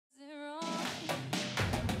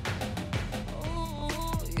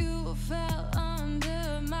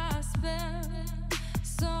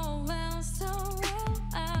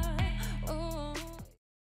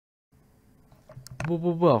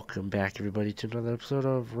Welcome back, everybody, to another episode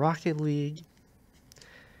of Rocket League.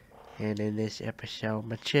 And in this episode,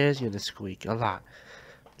 my chair's gonna squeak a lot.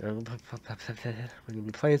 We're gonna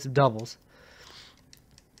be playing some doubles.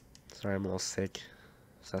 Sorry, I'm a little sick,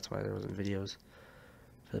 so that's why there wasn't videos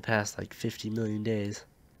for the past like 50 million days.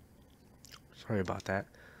 Sorry about that.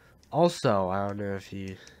 Also, I don't know if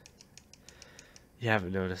you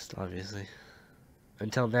haven't noticed, obviously,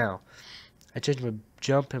 until now. I changed my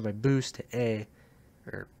jump and my boost to A,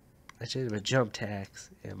 or I changed my jump to X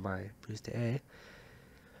and my boost to A.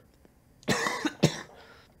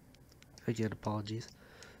 Again, apologies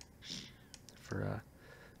for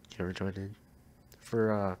whoever joined in.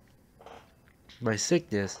 For my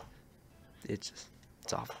sickness, it's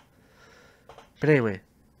awful. But anyway,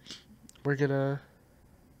 we're gonna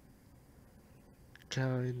go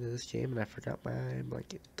into this game, and I forgot my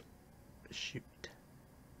blanket. Shoot.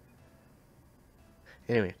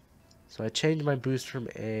 Anyway, so I changed my boost from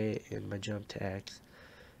A and my jump to X,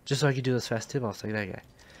 just so I could do this fast tip off like that guy.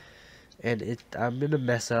 And I'm gonna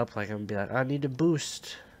mess up, like I'm gonna be like, I need to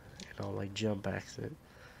boost, and I'll like jump accident,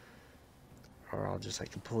 or I'll just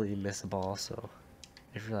like completely miss the ball. So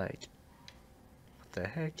if you're like, what the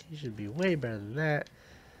heck, you should be way better than that,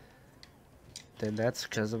 then that's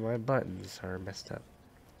because of my buttons are messed up.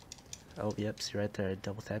 Oh, yep, see right there, I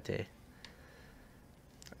double tapped A.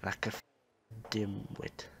 Like a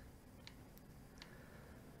dimwit.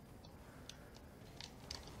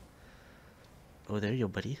 Oh, there you go,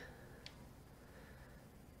 buddy.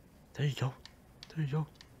 There you go. There you go.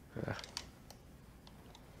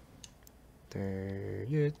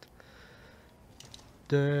 Dang it.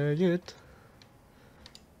 Dang it.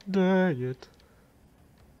 Dang it.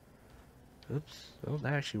 Oops. Oh,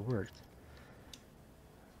 that actually worked.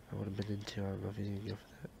 I would have been into, I don't know if he's gonna go for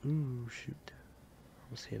that. Ooh, shoot.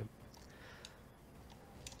 Almost hit him.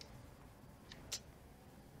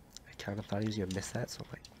 I kind of thought he was gonna miss that, so I'm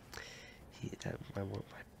like,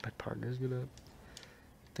 my partner's gonna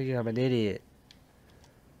think I'm an idiot.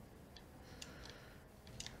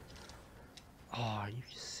 Oh, are you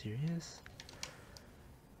serious?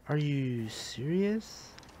 Are you serious?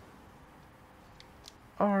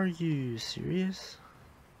 Are you serious?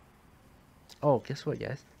 Oh, guess what,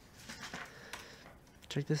 guys?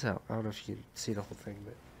 Check this out. I don't know if you can see the whole thing,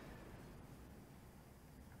 but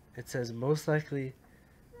it says most likely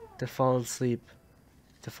to fall asleep,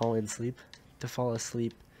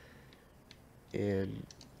 and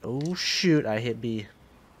oh shoot, I hit B.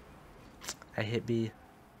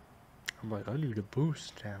 I'm like, I need a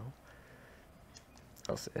boost now.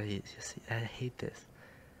 I hate this.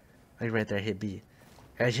 Like right there, I hit B.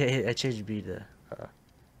 I changed B to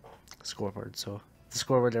scoreboard, so the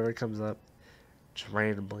scoreboard never comes up, just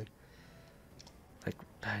randomly. Like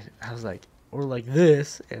I was like, or like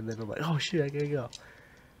this, and then I'm like, oh shoot, I gotta go.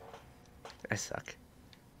 I suck.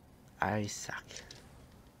 I suck.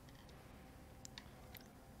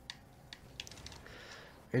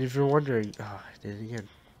 And if you're wondering, oh, I did it again.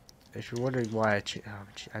 If you're wondering why I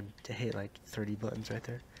hit like 30 buttons right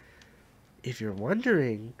there. If you're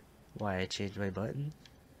wondering why I changed my button,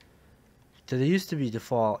 so they used to be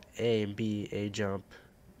default A and B, A jump,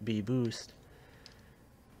 B boost.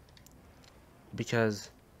 Because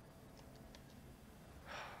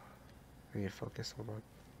I need to focus, hold on.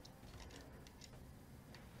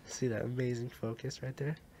 See that amazing focus right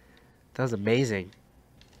there? That was amazing.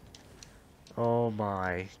 Oh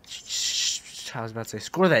my. I was about to say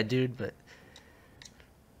score that dude, but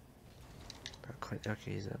not quite.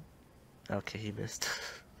 Okay, he's up. Okay, he missed.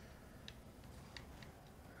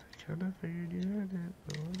 I kinda figured you had it,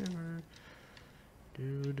 but whatever.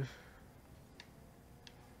 Dude.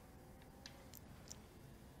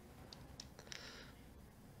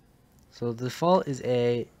 So the default is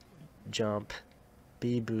A jump,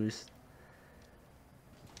 B boost,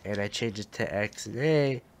 and I changed it to X and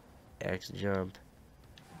A, X jump,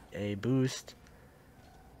 A boost,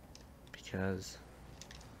 because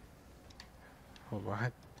hold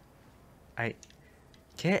on, I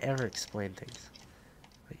can't ever explain things,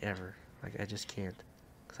 like ever, like I just can't,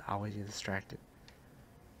 because I always get distracted,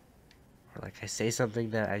 or like I say something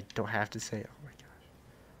that I don't have to say. Oh my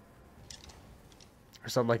gosh, or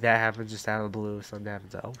something like that happens just out of the blue. Something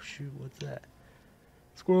happens, oh shoot, what's that?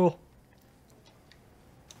 Squirrel.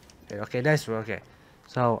 Okay, nice one. Okay,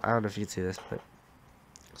 so I don't know if you can see this, but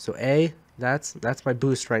so A, that's my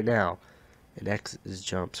boost right now, and X is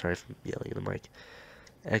jump. Sorry if I'm yelling in the mic.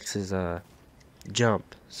 X is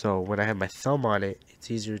jump. So when I have my thumb on it,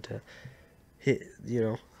 it's easier to hit. You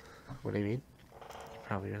know what I mean?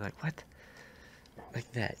 Probably you're like, what?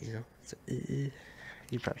 Like that, you know? So,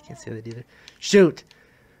 you probably can't see that either. Shoot!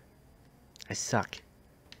 I suck.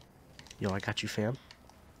 Yo, I got you, fam.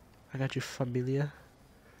 I got you, familia.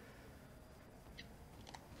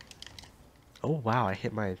 Oh, wow, I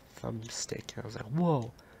hit my thumbstick. I was like,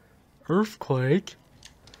 whoa. Earthquake?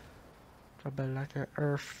 Drop it like an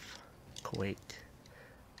earthquake.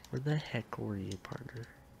 Where the heck were you, partner?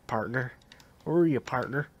 Partner? Where were you,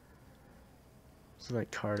 partner? It's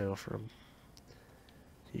like Cardo from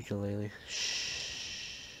Ukulele. Shh.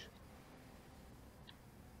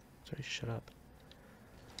 Sorry, shut up.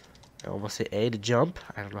 I almost hit A to jump.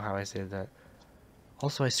 I don't know how I said that.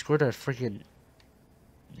 Also, I scored a freaking,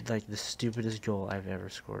 like, the stupidest goal I've ever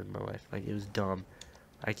scored in my life. Like, it was dumb.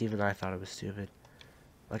 Like, even I thought it was stupid.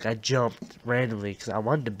 Like, I jumped randomly because I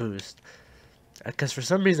wanted to boost. Because for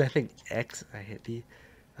some reason, I think X, I hit B.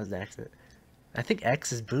 That was an accident. I think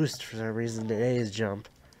X is boost for some reason, and A is jump.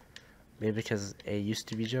 Maybe because A used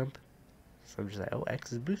to be jump. So I'm just like, oh,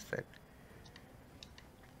 X is boost then.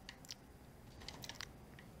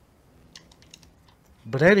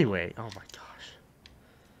 But anyway, oh my gosh.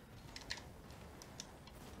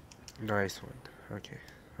 Nice one. Okay.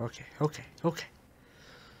 Okay. Okay. Okay.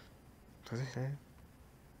 What was I saying?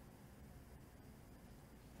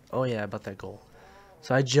 Oh yeah, about that goal.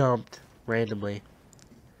 So I jumped randomly.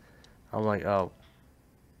 I'm like, oh,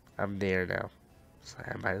 I'm there now. So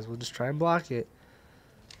I might as well just try and block it.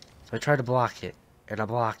 So I tried to block it, and I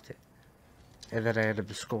blocked it. And then I ended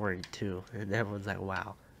up scoring too. And everyone's like,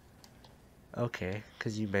 wow. Okay,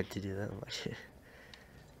 because you meant to do that. I'm like,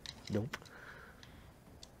 nope.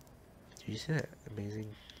 Did you see that amazing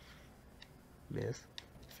miss?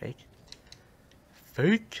 Fake.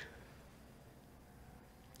 Fake?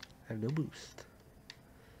 I have no boost.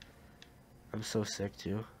 I'm so sick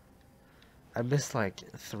too. I missed like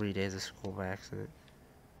 3 days of school by accident.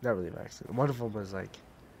 Not really by accident. One of them was like,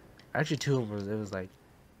 actually 2 of them was, it was like,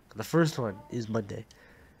 the first one is Monday.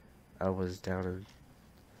 I was down in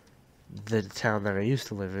the town that I used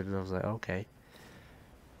to live in, and I was like, okay,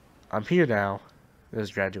 I'm here now. It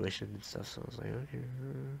was graduation and stuff, so I was like, okay,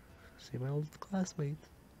 see my old classmates.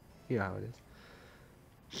 You know how it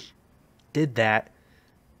is. Did that.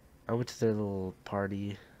 I went to their little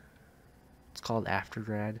party. It's called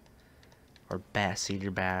Aftergrad. Or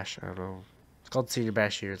Senior Bash. I don't know. It's called Senior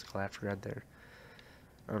Bash here. It's called Aftergrad there.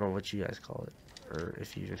 I don't know what you guys call it. Or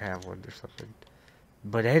if you even have one or something.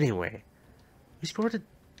 But anyway. We scored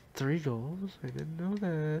 3 goals. I didn't know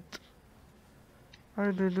that.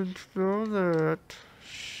 I didn't know that.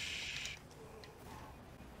 Shh.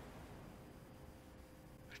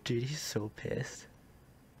 Dude, he's so pissed.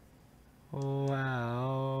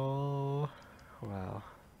 Wow. Wow.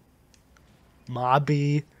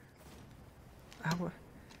 Mobby.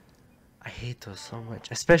 I hate those so much.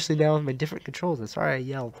 Especially now with my different controls. I'm sorry I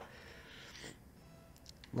yelled.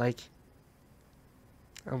 Like,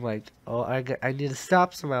 I'm like, oh, I need to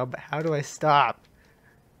stop somehow, but how do I stop?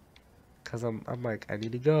 Because I'm like, I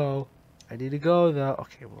need to go. I need to go, though.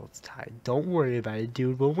 Okay, well, it's tied. Don't worry about it,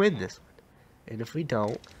 dude. We'll win this one. And if we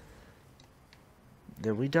don't,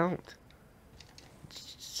 then we don't.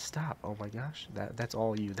 Stop. Oh my gosh. That's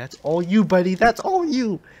all you. That's all you, buddy. That's all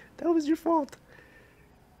you. That was your fault.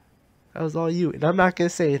 That was all you. And I'm not going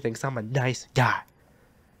to say anything because I'm a nice guy.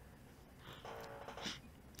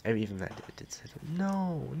 I mean, even that did say,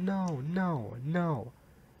 no, no, no, no,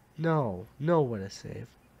 no, no, what a save.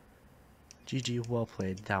 GG, well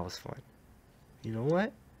played. That was fun. You know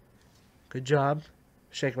what? Good job.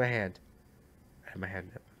 Shake my hand. I have my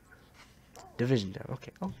hand up. Division down.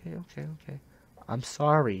 Okay, okay, okay, okay. I'm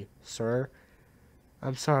sorry, sir.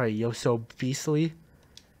 I'm sorry. You're so beastly.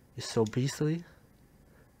 You're so beastly.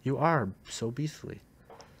 You are so beastly.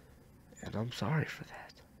 And I'm sorry for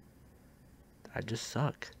that. I just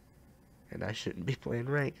suck. And I shouldn't be playing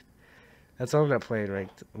ranked. That's why I'm not playing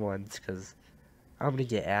ranked ones, because I'm going to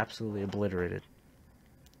get absolutely obliterated.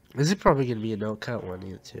 This is probably going to be a no-cut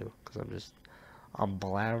one too, because I'm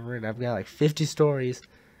blabbering. I've got like 50 stories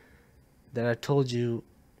that I told you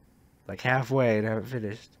like halfway and haven't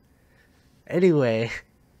finished. Anyway,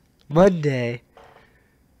 Monday.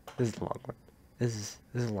 This is a long one. This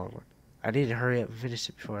is a long one. I need to hurry up and finish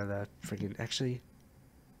it before the freaking, actually,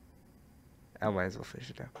 I might as well finish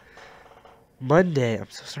it now. Monday, I'm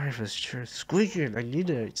so sorry for this chair squeaking. I need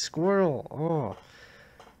a squirrel. Oh.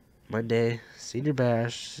 Monday, senior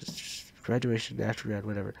bash, graduation, after grad,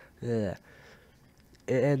 whatever. Yeah.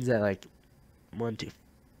 It ends at like 1, 2.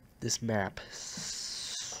 This map.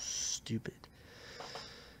 Stupid.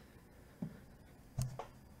 I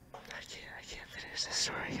can't finish this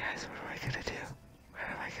story, guys. What am I gonna do? What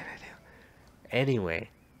am I gonna do? Anyway.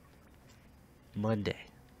 Monday.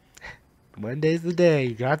 Monday's the day.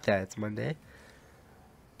 You got that. It's Monday.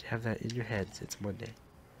 have that in your heads. It's Monday.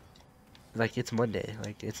 Like, it's Monday.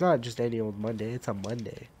 Like, it's not just any old Monday. It's a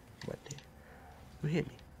Monday. Monday. Who hit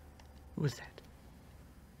me? Who was that?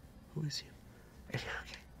 Who is you? Okay.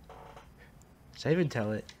 Should I even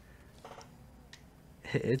tell it?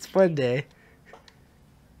 It's Monday.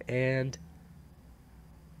 And...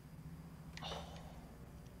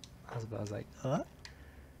 I was like, I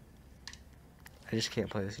just can't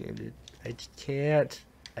play this game, dude. I just can't.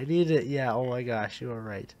 I need it. Yeah, oh my gosh, you are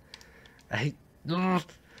right.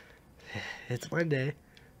 It's Monday.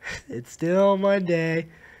 It's still Monday.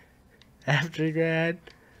 After grad.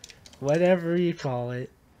 Whatever you call it.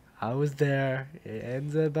 I was there. It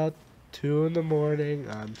ends at about 2 in the morning.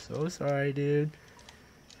 I'm so sorry, dude.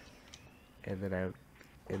 And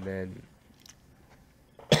then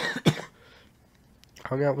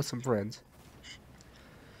hung out with some friends.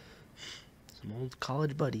 Some old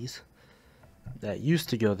college buddies that used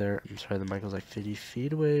to go there. I'm sorry, the mic was like 50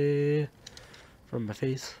 feet away from my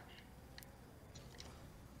face.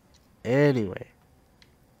 Anyway,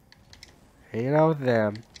 hanging out with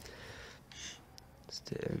them.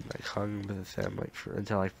 And like hung with them like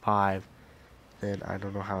until like 5. Then I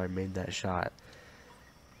don't know how I made that shot.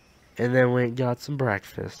 And then went and got some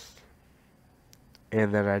breakfast.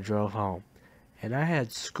 And then I drove home. And I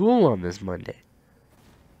had school on this Monday.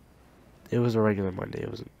 It was a regular Monday. It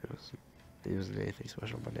wasn't anything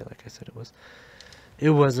special Monday like I said it was. It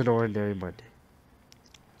was an ordinary Monday.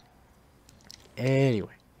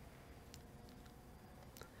 Anyway.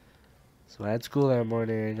 So I had school that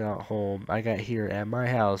morning, I got home. I got here at my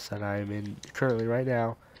house that I'm in currently right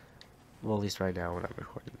now. Well, at least right now when I'm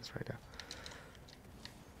recording this right now.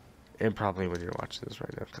 And probably when you're watching this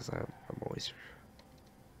right now, because I'm always here.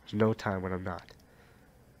 There's no time when I'm not.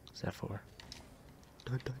 Except for...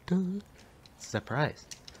 Dun, dun, dun. Surprise.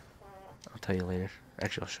 I'll tell you later.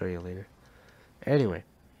 Actually, I'll show you later. Anyway.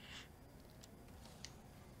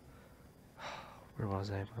 Where was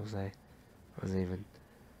I? I was at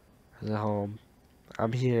home.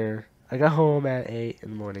 I'm here. I got home at 8 in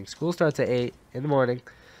the morning. School starts at 8 in the morning.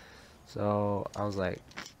 So I was like,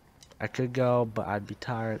 I could go, but I'd be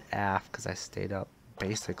tired af because I stayed up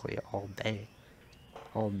basically all day.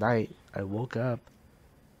 All night. I woke up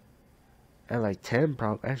at like 10,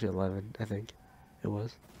 probably, actually 11, I think it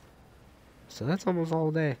was. So that's almost all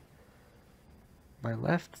day. My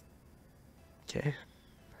left. Okay.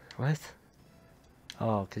 What?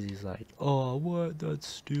 Oh, because he's like, oh, what? That's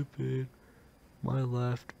stupid. My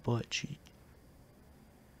left butt cheek.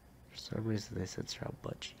 For some reason, they censor out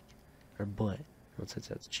butt cheek. Or butt. Don't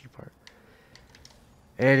censor out the cheek part.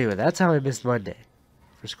 Anyway, that's how I missed Monday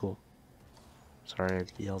for school. Sorry, I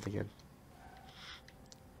yelled again.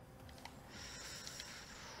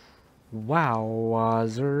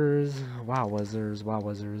 Wowzers.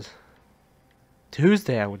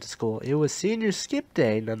 Tuesday, I went to school. It was senior skip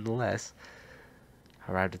day, nonetheless.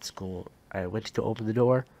 I arrived at school. I went to open the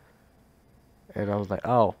door. And I was like,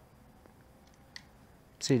 oh.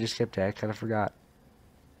 Senior skip day. I kind of forgot.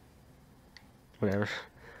 Whatever.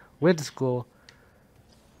 Went to school.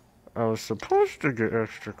 I was supposed to get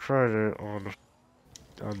extra credit on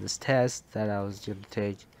this test that I was going to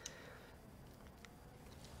take.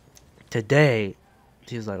 Today,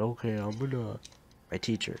 he's like, okay, I'm gonna... My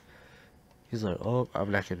teacher. He's like, oh,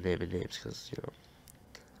 I'm not gonna name any names because, you know.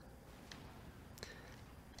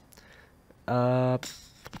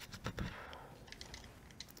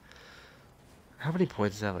 How many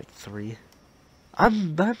points is that? Like 3?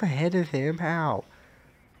 I'm ahead of him. How?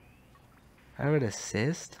 I have an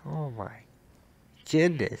assist? Oh my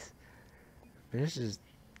goodness. This is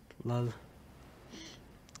love.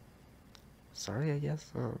 Sorry, I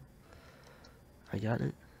guess. I got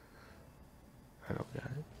it. I don't got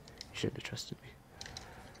it. You shouldn't have trusted me.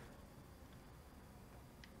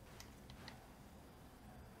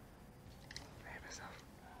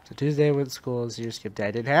 So Tuesday I went to school, senior skip day.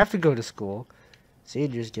 I didn't have to go to school.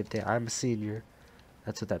 Senior skip day. I'm a senior.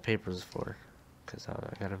 That's what that paper is for. Because I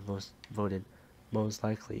got voted most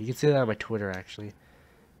likely. You can see that on my Twitter actually.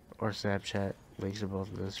 Or Snapchat. Links are both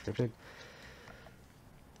in the description.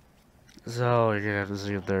 So you're gonna have to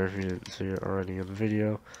see it there if you didn't see it already in the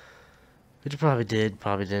video. Which you probably did,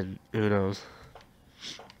 probably didn't. Who knows?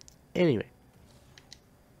 Anyway.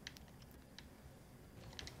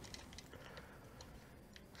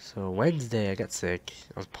 So Wednesday I got sick.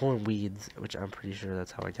 I was pulling weeds, which I'm pretty sure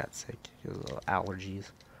that's how I got sick. It was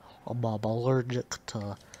allergies. I'm allergic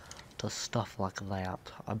to stuff like that.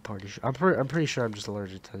 I'm pretty sure. I'm pretty sure I'm just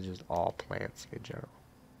allergic to just all plants in general.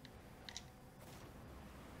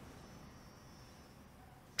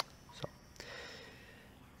 So,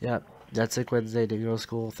 yeah, that's sick Wednesday. Didn't go to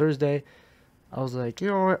school. Thursday, I was like, you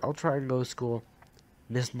know what? I'll try and go to school.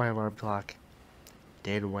 Missed my alarm clock.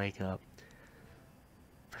 Didn't wake up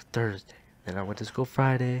for Thursday. Then I went to school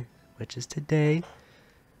Friday, which is today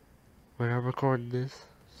when I'm recording this.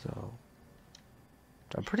 So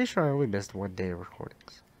I'm pretty sure I only missed 1 day of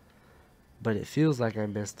recordings. But it feels like I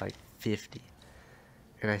missed like 50.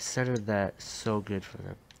 And I centered that so good for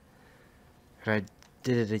them. And I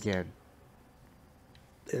did it again.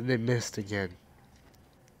 And they missed again.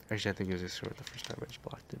 Actually, I think it was just short the first time I just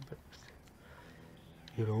blocked it, but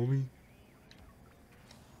you know me.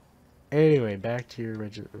 Anyway, back to your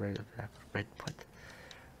what?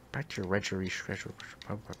 Back to your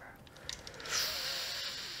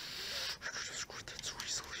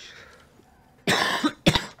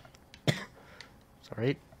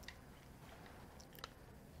Sorry.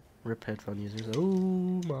 Rip headphone users.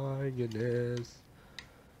 Oh my goodness.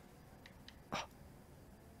 Oh.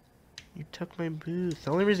 You took my booth.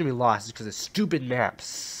 The only reason we lost is because the stupid map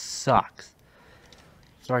sucks.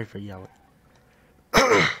 Sorry for yelling.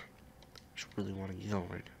 I just really want to yell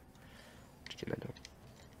right now. Just kidding, I don't.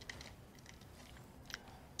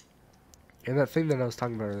 And that thing that I was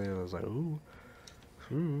talking about earlier, I was like, ooh,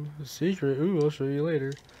 a secret. Ooh, I'll show you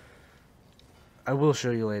later. I will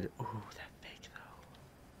show you later. Ooh, that fake though.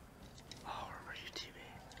 Oh, where were you,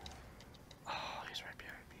 teammate? Oh, he's right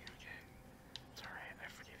behind me. Okay, it's alright. I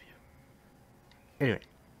forgive you. Anyway,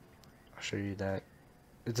 I'll show you that.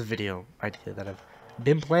 It's a video idea that I've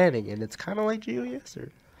been planning, and it's kind of like GeoGuessr.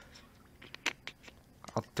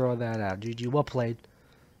 I'll throw that out. GG, well played.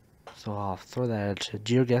 So I'll throw that out to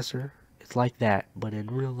GeoGuessr. It's like that, but in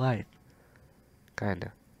real life.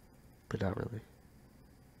 Kinda, but not really.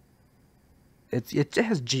 It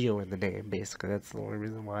has Geo in the name, basically. That's the only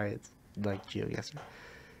reason why it's like GeoGuessr.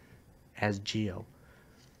 Has Geo.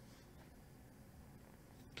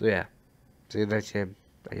 So yeah. See, that's him,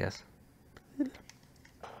 I guess.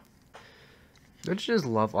 Don't you just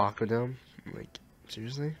love Aquadome? Like,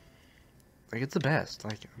 seriously? Like, it's the best.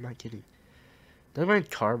 Like, I'm not kidding. Did I mind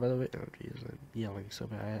car, by the way? Oh, jeez, I'm yelling so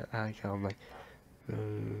bad. I like how I'm like,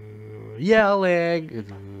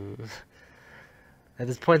 yelling! At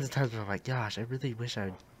this point in time, I'm like, gosh, I really wish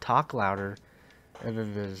I'd talk louder. And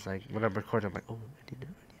then there's like, when I'm recording, I'm like, oh,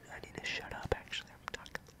 I need to shut up, actually. I'm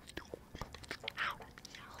talking too loud. I'm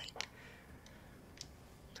yelling.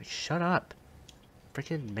 It's like, shut up.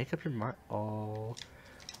 Freaking make up your mind. Oh,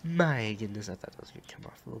 my goodness. I thought that was going to come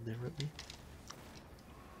off a little differently.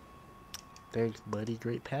 Thanks, buddy.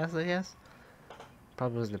 Great pass, I guess.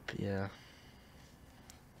 Probably wasn't a, yeah.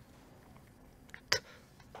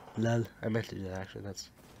 Lol. I meant to do that, actually. That's.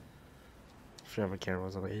 I forgot my camera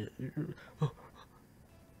was. I'm like, oh.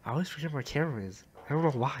 I always forget where my camera is. I don't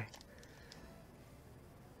know why.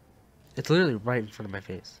 It's literally right in front of my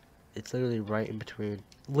face. It's literally right in between.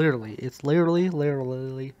 Literally. It's literally.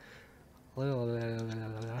 We'll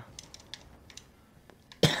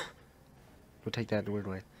take that in a weird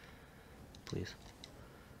way. Please.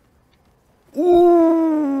 Ooh!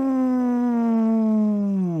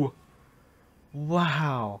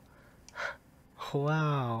 Wow.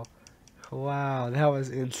 Wow. Wow. That was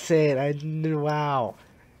insane. I knew. Wow.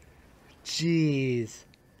 Jeez.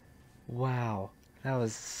 Wow. That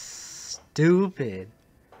was stupid.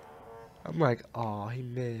 I'm like, oh, he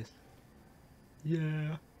missed.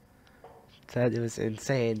 Yeah. That was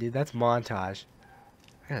insane, dude. That's montage.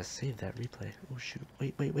 I gotta save that replay. Oh shoot.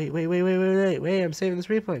 Wait. I'm saving this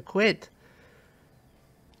replay. Quit.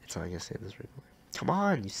 It's not gonna save this replay. Come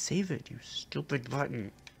on, you save it, you stupid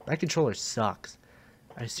button. My controller sucks.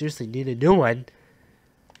 I seriously need a new one.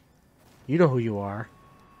 You know who you are.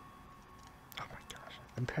 Oh my gosh.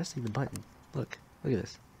 I'm pressing the button. Look at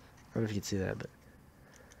this. I don't know if you can see that, but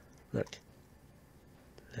look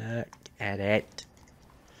at it.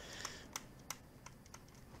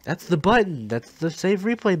 That's the button. That's the save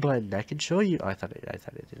replay button. I can show you. Oh, I thought it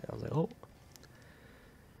did. I was like, oh,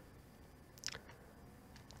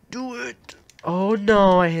 do it. Oh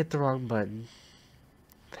no, I hit the wrong button.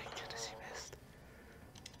 Thank goodness he missed.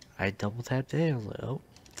 I double tapped A. I was like, oh,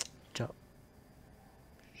 jump.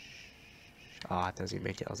 Ah, it doesn't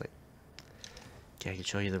make it. I was like, okay, I can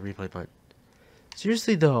show you the replay button.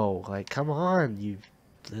 Seriously though, like, come on, you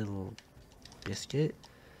little biscuit.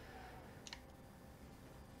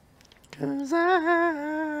 'Cause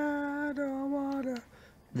I don't wanna.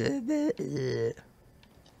 There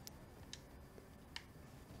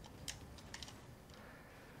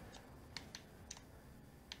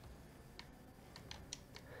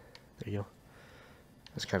you go.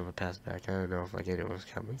 That's kind of a pass back. I don't know if like anyone was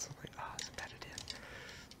coming, so I'm like, oh, it's a bad idea.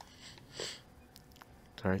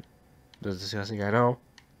 Sorry. That was disgusting, I know.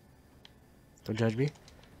 Don't judge me.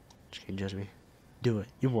 Just can't judge me. Do it.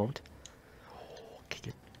 You won't. Okay,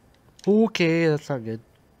 good. Okay, that's not good.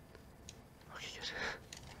 Okay, good.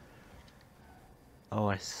 Oh,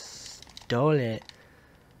 I stole it.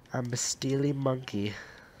 I'm a steely monkey.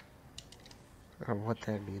 I don't know what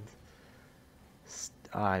that means.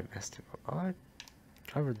 I messed him up. Oh, I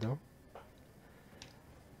covered though.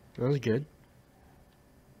 That was good.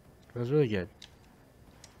 That was really good.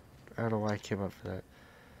 I don't know why I came up for that.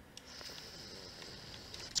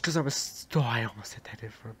 It's because I was. Oh, I almost hit that in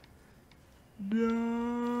from.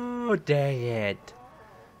 No, dang it.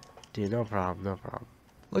 Dude, no problem, no problem.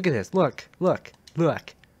 Look at this. Look, look,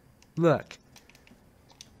 look, look.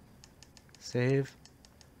 Save.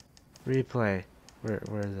 Replay. Where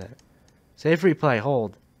is that? Save replay.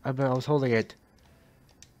 Hold. I was holding it.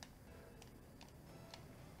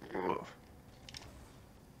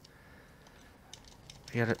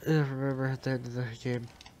 I gotta remember at the end of the game.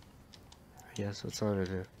 Yes, what's on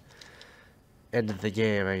it? End of the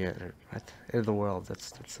game. I get it. What? End of the world.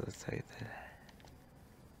 That's how you,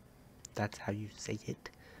 that's how you say it.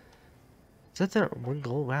 Is that the one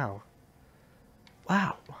goal? Wow.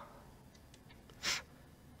 Wow.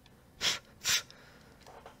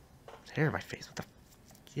 Hair in my face. What the?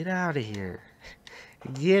 Get out of here.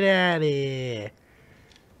 Get out of here.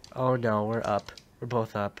 Oh no, we're up. We're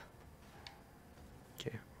both up.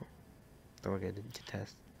 Okay. Well, okay, didn't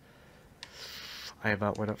contest. I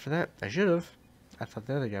about went up for that. I should have. I thought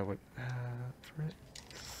the other guy went for it.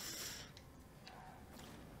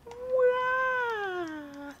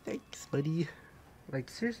 Wow. Thanks, buddy. Like,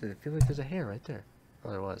 seriously, I feel like there's a hair right there.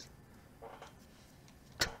 Oh, there was.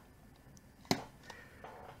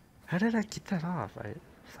 How did I get that off? I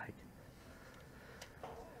was like...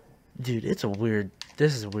 Dude, it's a weird...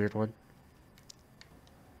 This is a weird one.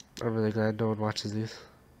 I'm really glad no one watches these.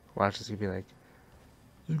 Watch this, gonna be like...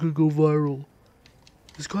 It's gonna go viral.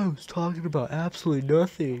 This guy was talking about absolutely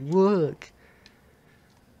nothing. Look.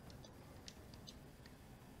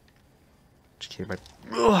 Just kidding,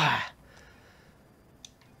 ugh.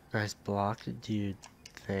 Nice block, dude.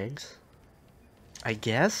 Thanks. I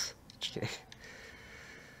guess? Just kidding.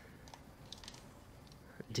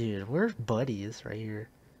 Dude, we're buddies right here.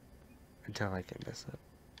 Until I can mess up.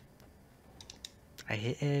 I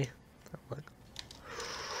hit A. Oh, look.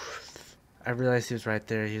 I realized he was right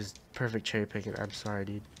there. He was perfect cherry picking. I'm sorry,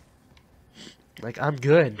 dude. Like, I'm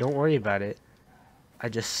good. Don't worry about it. I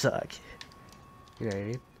just suck. You know what I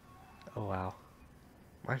mean? Oh, wow.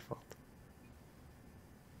 My fault.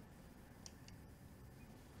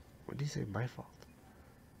 What did you say? My fault?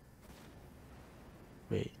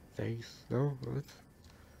 Wait, thanks? No? What?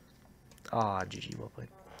 Ah, GG, well played.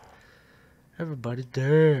 Everybody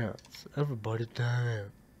dance. Everybody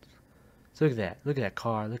dance. So look at that. Look at that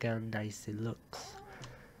car. Look how nice it looks.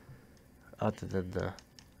 Other than the...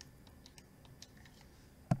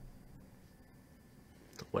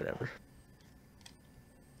 whatever.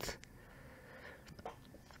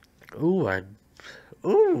 Ooh, I'm...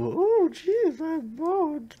 Ooh, jeez,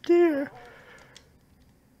 oh dear.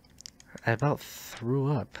 I about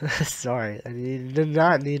threw up. Sorry, I did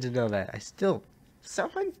not need to know that. I still...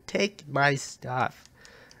 Someone take my stuff.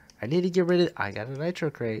 I need to get rid of... I got a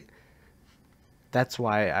nitro crate. That's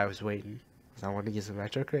why I was waiting. Because I wanted to get some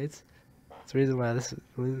nitro crates. That's the reason why this...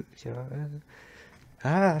 You know,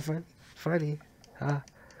 funny.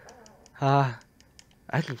 I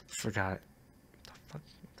forgot. What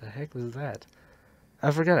the heck was that?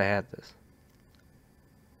 I forgot I had this.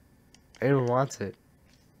 Everyone wants it.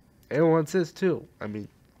 Everyone wants this too. I mean,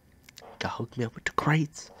 gotta hook me up with the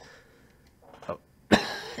crates. Oh.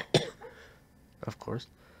 Of course.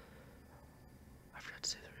 I forgot to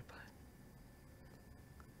say the replay.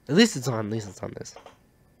 At least it's on. At least it's on this.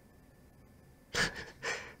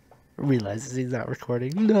 Realizes he's not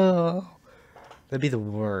recording. No. That'd be the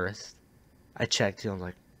worst. I checked. You know,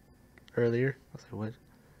 like earlier. I was like, what?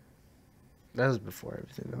 That was before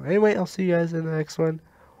everything though. Anyway, I'll see you guys in the next one.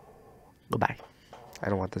 Goodbye. I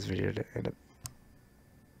don't want this video to end up